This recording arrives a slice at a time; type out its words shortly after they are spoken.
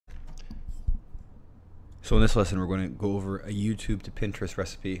So in this lesson, we're going to go over a YouTube to Pinterest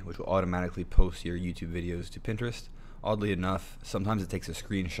recipe, which will automatically post your YouTube videos to Pinterest. Oddly enough, sometimes it takes a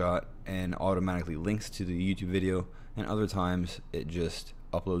screenshot and automatically links to the YouTube video, and other times it just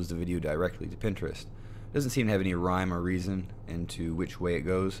uploads the video directly to Pinterest. It doesn't seem to have any rhyme or reason into which way it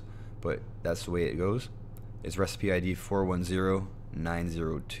goes, but that's the way it goes. It's recipe ID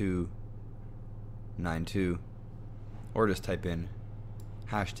 410-902-92, or just type in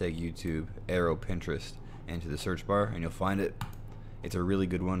hashtag YouTube arrow Pinterest into the search bar and you'll find it. It's a really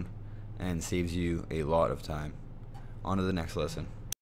good one and saves you a lot of time. On to the next lesson.